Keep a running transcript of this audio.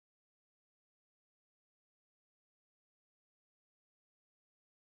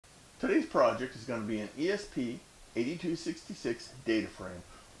Today's project is going to be an ESP8266 data frame,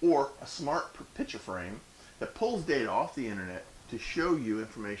 or a smart picture frame that pulls data off the internet to show you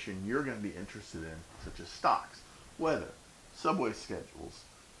information you're going to be interested in, such as stocks, weather, subway schedules,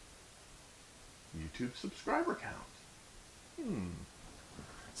 YouTube subscriber count.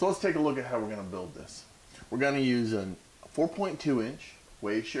 So let's take a look at how we're going to build this. We're going to use a 4.2-inch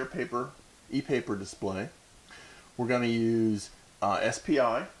Waveshare e-paper display. We're going to use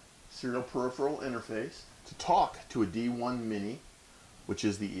SPI, serial peripheral interface, to talk to a D1 Mini, which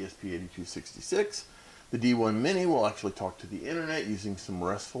is the ESP8266. The D1 Mini will actually talk to the internet using some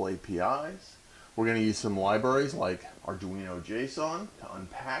Restful APIs. We're going to use some libraries like Arduino JSON to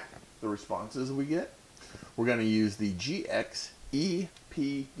unpack the responses we get. We're going to use the ESP8266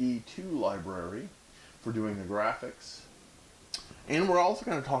 library for doing the graphics. And we're also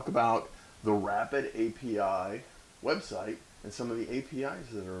going to talk about the Rapid API website and some of the APIs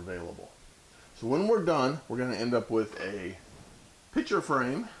that are available. So when we're done, we're going to end up with a picture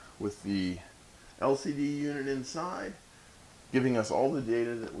frame with the LCD unit inside, giving us all the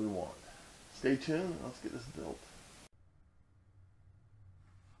data that we want. Stay tuned, let's get this built.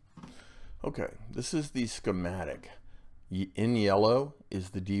 Okay, this is the schematic. In yellow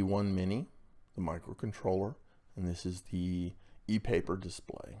is the D1 Mini, the microcontroller, and this is the e-paper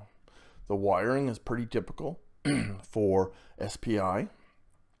display. The wiring is pretty typical for SPI.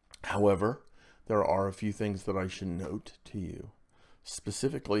 However, there are a few things that I should note to you.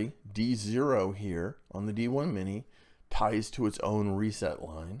 Specifically, D0 here on the D1 Mini ties to its own reset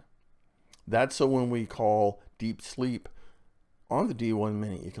line. That's so when we call deep sleep on the D1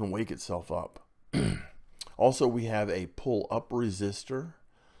 Mini, it can wake itself up. Also, we have a pull up resistor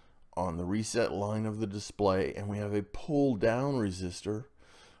on the reset line of the display, and we have a pull down resistor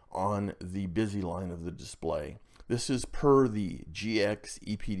on the busy line of the display. This is per the GX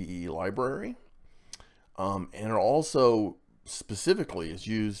EPDE library, and it also specifically is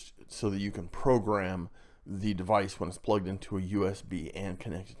used so that you can program the device when it's plugged into a USB and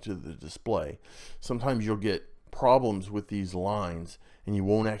connected to the display. Sometimes you'll get problems with these lines and you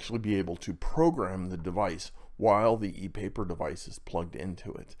won't actually be able to program the device while the e-paper device is plugged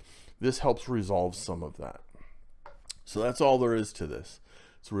into it. This helps resolve some of that. So that's all there is to this.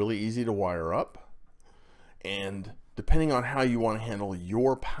 It's really easy to wire up, and depending on how you want to handle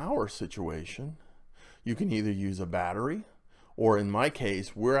your power situation, you can either use a battery, or in my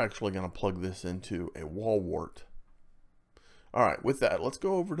case, we're actually going to plug this into a wall wart. All right, with that, let's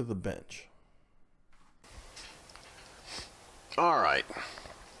go over to the bench. All right,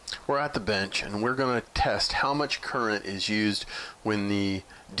 we're at the bench, and we're going to test how much current is used when the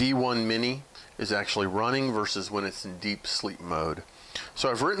D1 Mini is actually running versus when it's in deep sleep mode.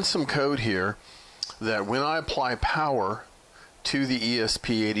 So I've written some code here that when I apply power to the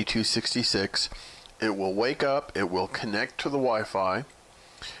ESP8266, it will wake up, it will connect to the Wi-Fi,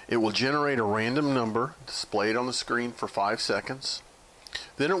 it will generate a random number displayed on the screen for 5 seconds,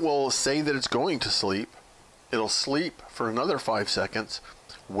 then it will say that it's going to sleep, it'll sleep for another 5 seconds,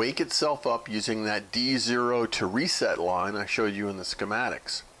 wake itself up using that D0 to reset line I showed you in the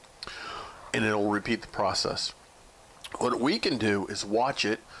schematics, and it'll repeat the process. What we can do is watch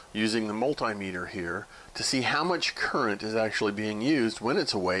it using the multimeter here to see how much current is actually being used when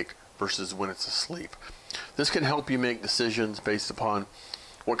it's awake versus when it's asleep. This can help you make decisions based upon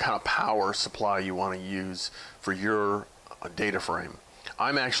what kind of power supply you want to use for your data frame.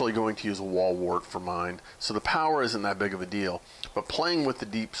 I'm actually going to use a wall wart for mine, so the power isn't that big of a deal, but playing with the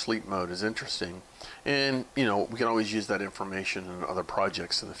deep sleep mode is interesting, and you know, we can always use that information in other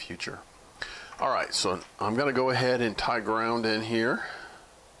projects in the future. All right, so I'm going to go ahead and tie ground in here.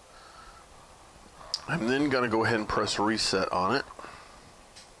 I'm then going to go ahead and press reset on it.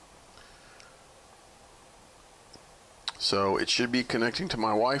 So it should be connecting to my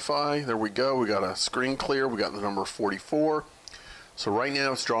Wi-Fi. There we go. We got a screen clear. We got the number 44. So right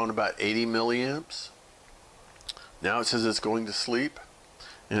now it's drawing about 80 milliamps. Now it says it's going to sleep,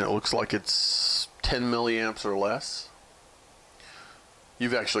 and it looks like it's 10 milliamps or less.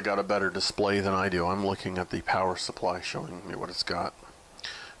 You've actually got a better display than I do. I'm looking at the power supply showing me what it's got.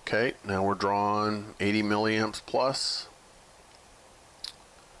 Okay, now we're drawing 80 milliamps plus.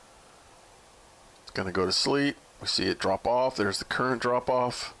 It's going to go to sleep. We see it drop off. There's the current drop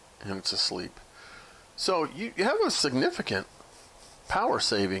off, and it's asleep. So you have a significant power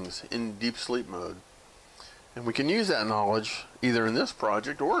savings in deep sleep mode. And we can use that knowledge either in this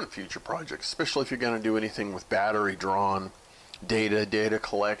project or in future projects, especially if you're going to do anything with battery drawn data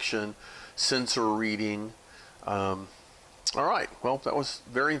collection, sensor reading. All right, well, that was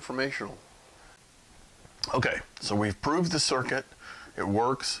very informational. Okay, so we've proved the circuit. It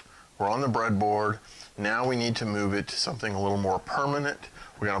works. we're on the breadboard. Now we need to move it to something a little more permanent.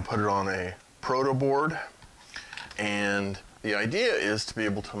 We're going to put it on a proto board, and the idea is to be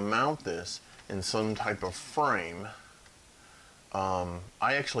able to mount this in some type of frame. I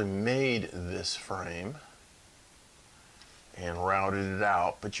actually made this frame and routed it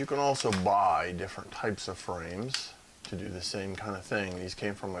out, but you can also buy different types of frames to do the same kind of thing. These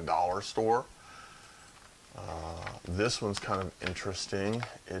came from a dollar store. This one's kind of interesting.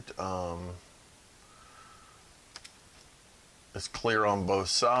 It's clear on both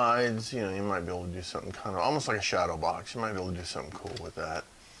sides. You know, you might be able to do something kind of almost like a shadow box. You might be able to do something cool with that.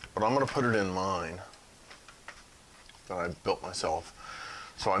 But I'm going to put it in mine that I built myself.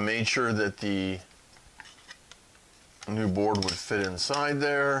 So I made sure that the new board would fit inside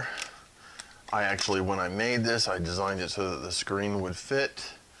there. I actually, when I made this, I designed it so that the screen would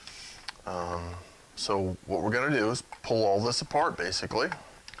fit. So what we're going to do is pull all this apart basically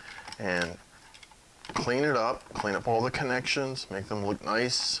and clean it up, clean up all the connections, make them look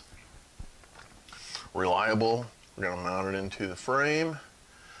nice, reliable. We're going to mount it into the frame,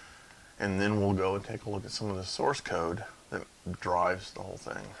 and then we'll go and take a look at some of the source code that drives the whole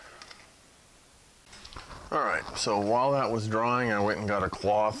thing. Alright, so while that was drying, I went and got a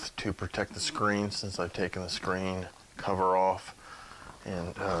cloth to protect the screen since I've taken the screen cover off,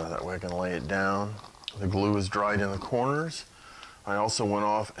 and that way I can lay it down. The glue is dried in the corners. I also went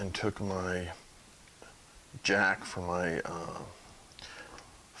off and took my jack for my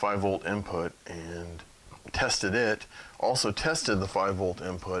 5-volt input and tested it. Also tested the 5-volt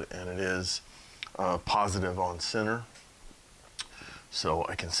input, and it is positive on center. So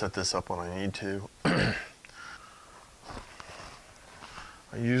I can set this up when I need to. I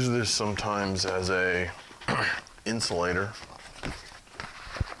use this sometimes as a insulator.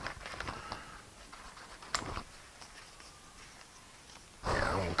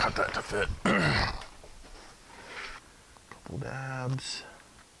 Yeah, we'll cut that to fit. Couple dabs.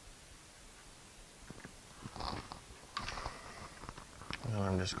 And then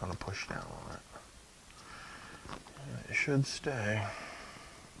I'm just going to push down on it. And it should stay.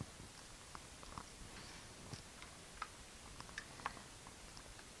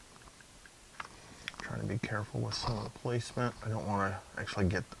 Trying to be careful with some of the placement. I don't want to actually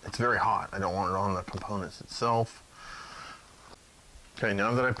get, it's very hot. I don't want it on the components itself. Okay,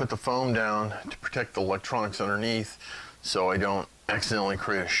 now that I put the foam down to protect the electronics underneath so I don't accidentally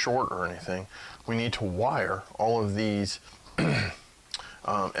create a short or anything, we need to wire all of these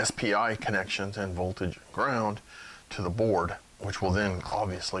SPI connections and voltage ground to the board, which will then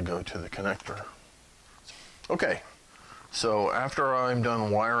obviously go to the connector. Okay, so after I'm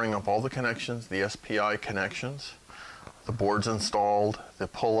done wiring up all the connections, the SPI connections, the board's installed, the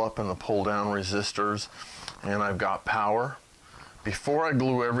pull up and the pull down resistors, and I've got power. Before I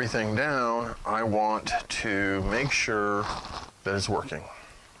glue everything down, I want to make sure that it's working.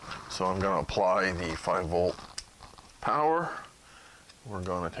 So I'm going to apply the 5-volt power. We're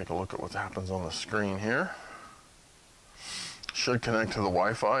going to take a look at what happens on the screen here. Should connect to the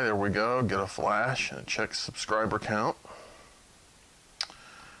Wi-Fi. There we go. Get a flash and check subscriber count.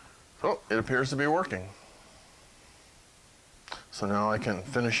 Oh, it appears to be working. So now I can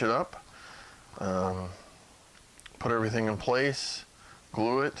finish it up, put everything in place,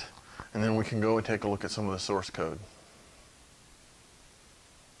 glue it, and then we can go and take a look at some of the source code.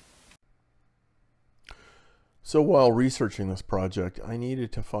 So while researching this project, I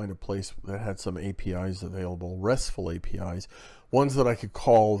needed to find a place that had some APIs available, Restful APIs, ones that I could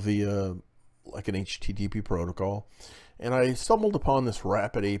call via like an HTTP protocol. And I stumbled upon this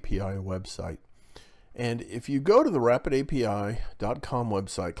Rapid API website. And if you go to the rapidapi.com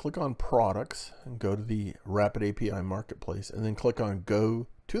website, click on products and go to the Rapid API marketplace, and then click on go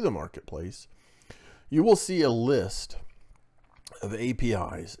to the marketplace, you will see a list of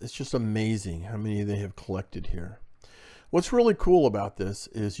APIs. It's just amazing how many they have collected here. What's really cool about this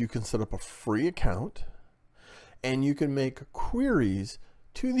is you can set up a free account and you can make queries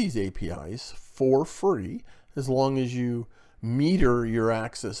to these APIs for free as long as you meter your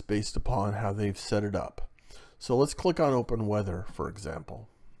access based upon how they've set it up. So let's click on Open Weather, for example.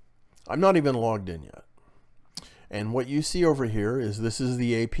 I'm not even logged in yet. And what you see over here is this is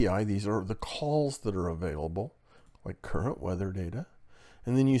the API. These are the calls that are available, like current weather data.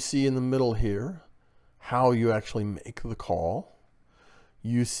 And then you see in the middle here how you actually make the call.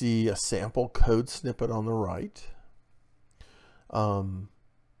 You see a sample code snippet on the right.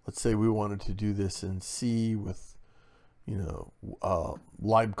 Let's say we wanted to do this in C with, you know,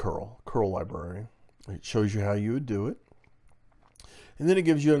 libcurl, curl library. It shows you how you would do it. And then it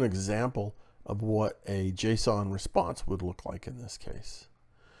gives you an example of what a JSON response would look like in this case.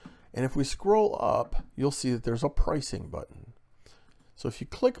 And if we scroll up, you'll see that there's a pricing button. So if you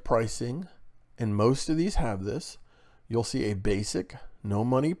click pricing, and most of these have this, you'll see a basic, no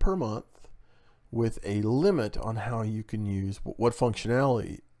money per month, with a limit on how you can use, what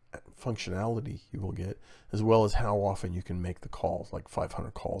functionality you will get, as well as how often you can make the calls, like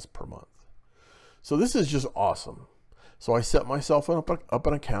 500 calls per month. So this is just awesome. So I set myself up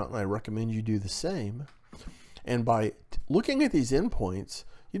an account, and I recommend you do the same. And by looking at these endpoints,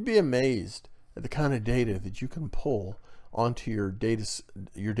 you'd be amazed at the kind of data that you can pull onto your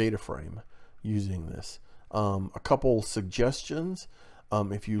data frame using this. A couple suggestions.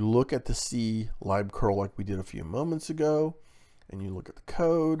 If you look at the C lib curl like we did a few moments ago, and you look at the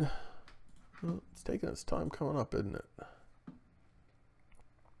code, well, it's taking its time coming up, isn't it?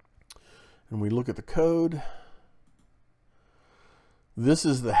 And we look at the code. This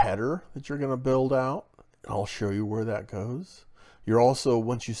is the header that you're going to build out, and I'll show you where that goes. You're also,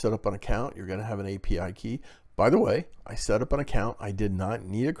 once you set up an account, you're going to have an API key. By the way, I set up an account. I did not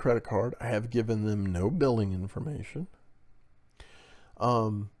need a credit card. I have given them no billing information.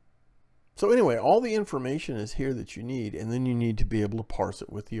 So anyway, all the information is here that you need, and then you need to be able to parse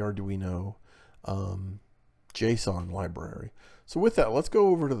it with the Arduino JSON library. So with that, let's go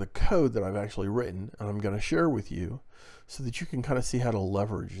over to the code that I've actually written, and I'm going to share with you so that you can kind of see how to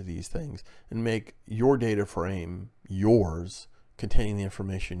leverage these things and make your data frame yours, containing the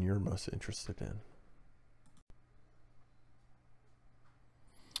information you're most interested in.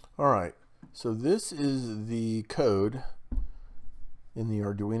 All right, so this is the code in the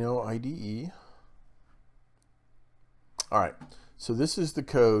Arduino IDE. All right, so this is the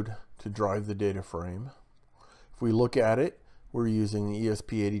code to drive the data frame. If we look at it, we're using the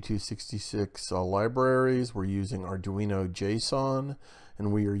ESP8266 libraries, we're using Arduino JSON,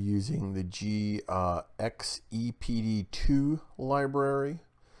 and we are using the XEPD2 library.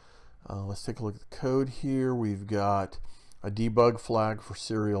 Let's take a look at the code here. We've got a debug flag for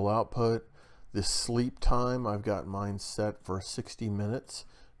serial output. This sleep time, I've got mine set for 60 minutes,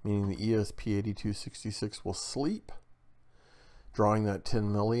 meaning the ESP8266 will sleep, drawing that 10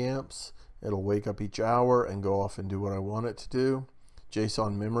 milliamps. It'll wake up each hour and go off and do what I want it to do.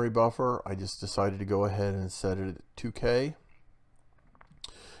 JSON memory buffer, I just decided to go ahead and set it at 2K.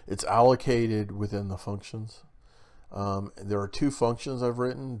 It's allocated within the functions. There are two functions I've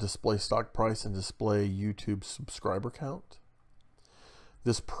written, display stock price and display YouTube subscriber count.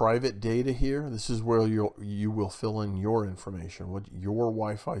 This private data here, this is where you will fill in your information, what your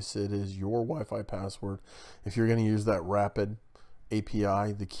Wi-Fi SID is, your Wi-Fi password. If you're going to use that rapid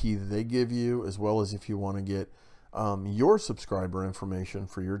API, the key that they give you, as well as if you want to get your subscriber information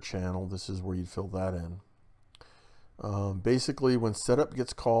for your channel, this is where you'd fill that in. Basically, when setup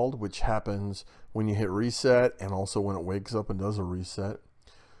gets called, which happens when you hit reset and also when it wakes up and does a reset,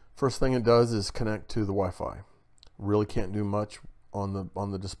 first thing it does is connect to the Wi-Fi. Really can't do much on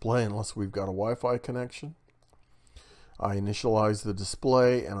the display unless we've got a Wi-Fi connection. I initialize the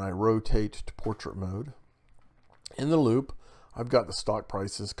display and I rotate to portrait mode. In the loop, I've got the stock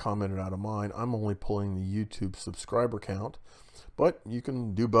prices commented out of mine. I'm only pulling the YouTube subscriber count, but you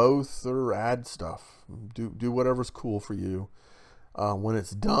can do both or add stuff. Do whatever's cool for you. When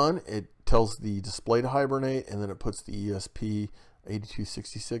it's done, it tells the display to hibernate, and then it puts the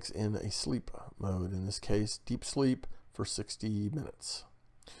ESP8266 in a sleep mode. In this case, deep sleep for 60 minutes.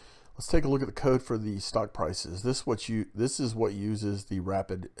 Let's take a look at the code for the stock prices. This is what uses the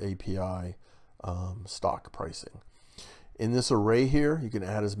rapid API stock pricing. In this array here, you can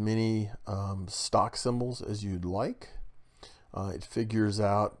add as many stock symbols as you'd like. It figures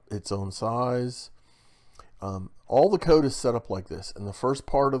out its own size. All the code is set up like this. In the first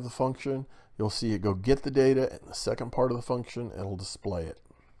part of the function, you'll see it go get the data, and the second part of the function, it'll display it.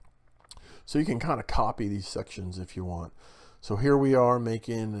 So you can kind of copy these sections if you want. So here we are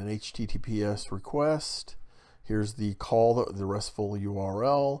making an HTTPS request. Here's the call, the RESTful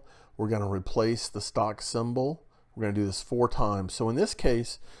URL. We're going to replace the stock symbol. We're going to do this 4 times. So in this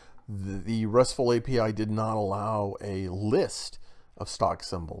case, the RESTful API did not allow a list of stock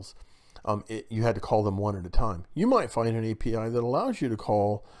symbols. You had to call them one at a time. You might find an API that allows you to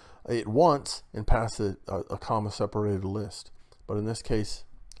call it once and pass a comma separated list. But in this case,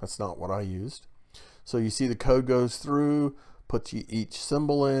 that's not what I used. So you see the code goes through, puts each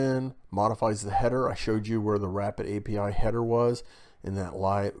symbol in, modifies the header. I showed you where the rapid API header was in that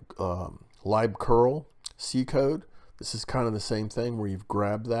lib curl C code. This is kind of the same thing where you've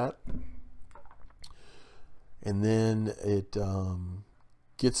grabbed that. And then it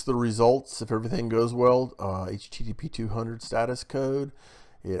gets the results if everything goes well, HTTP 200 status code.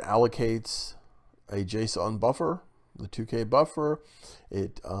 It allocates a JSON buffer the 2K buffer.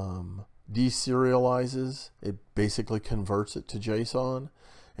 It deserializes. It basically converts it to JSON,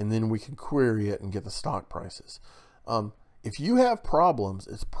 and then we can query it and get the stock prices. If you have problems,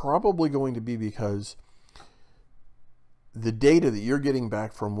 it's probably going to be because the data that you're getting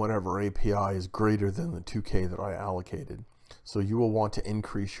back from whatever API is greater than the 2K that I allocated. So you will want to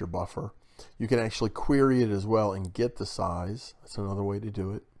increase your buffer. You can actually query it as well and get the size. That's another way to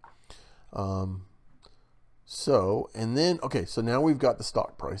do it. So now we've got the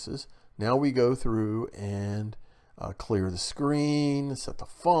stock prices. Now we go through and clear the screen, set the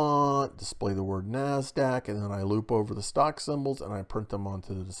font, display the word NASDAQ, and then I loop over the stock symbols and I print them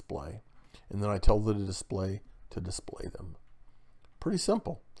onto the display. And then I tell the display to display them. Pretty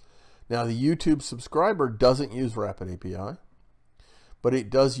simple. Now the YouTube subscriber doesn't use Rapid API, but it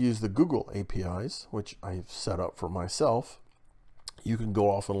does use the Google APIs, which I've set up for myself. You can go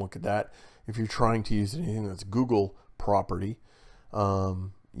off and look at that. If you're trying to use anything that's Google property,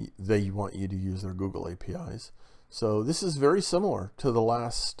 they want you to use their Google APIs. So this is very similar to the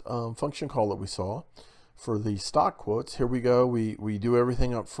last function call that we saw for the stock quotes. Here we go. We do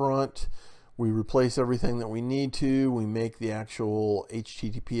everything up front. We replace everything that we need to. We make the actual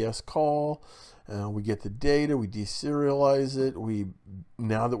HTTPS call. We get the data. We deserialize it.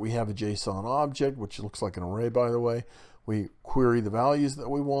 Now that we have a JSON object, which looks like an array, by the way, we query the values that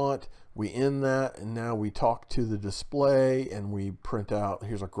we want. We end that, and now we talk to the display, and we print out.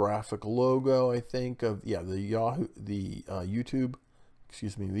 Here's a graphic logo, I think, of the YouTube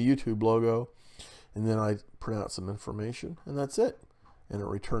logo, and then I print out some information, and that's it. And it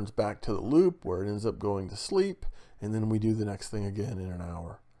returns back to the loop where it ends up going to sleep, and then we do the next thing again in an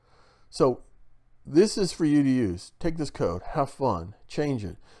hour. So this is for you to use. Take this code, have fun, change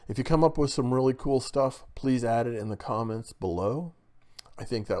it. If you come up with some really cool stuff, please add it in the comments below. I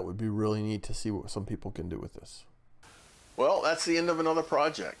think that would be really neat to see what some people can do with this. Well, that's the end of another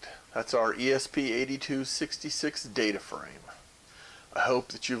project. That's our ESP8266 data frame. I hope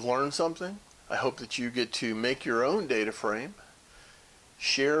that you've learned something. I hope that you get to make your own data frame.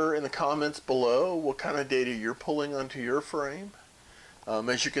 Share in the comments below what kind of data you're pulling onto your frame.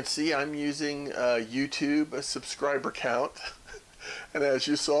 As you can see, I'm using YouTube subscriber count. And as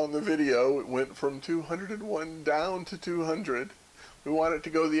you saw in the video, it went from 201 down to 200. We want it to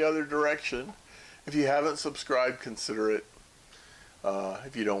go the other direction. If you haven't subscribed, consider it.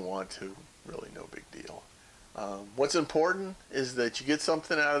 If you don't want to, really no big deal. What's important is that you get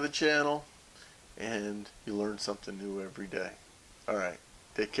something out of the channel and you learn something new every day. All right,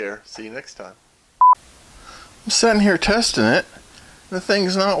 take care. See you next time. I'm sitting here testing it. The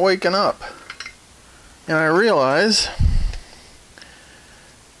thing's not waking up. And I realize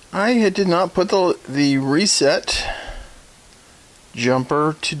I did not put the reset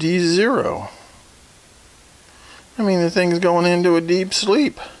jumper to D0. I mean, the thing's going into a deep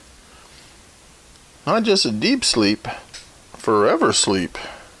sleep. Not just a deep sleep, forever sleep.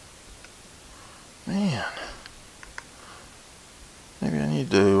 Man. Maybe I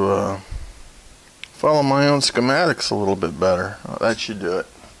need to follow my own schematics a little bit better. Oh, that should do it.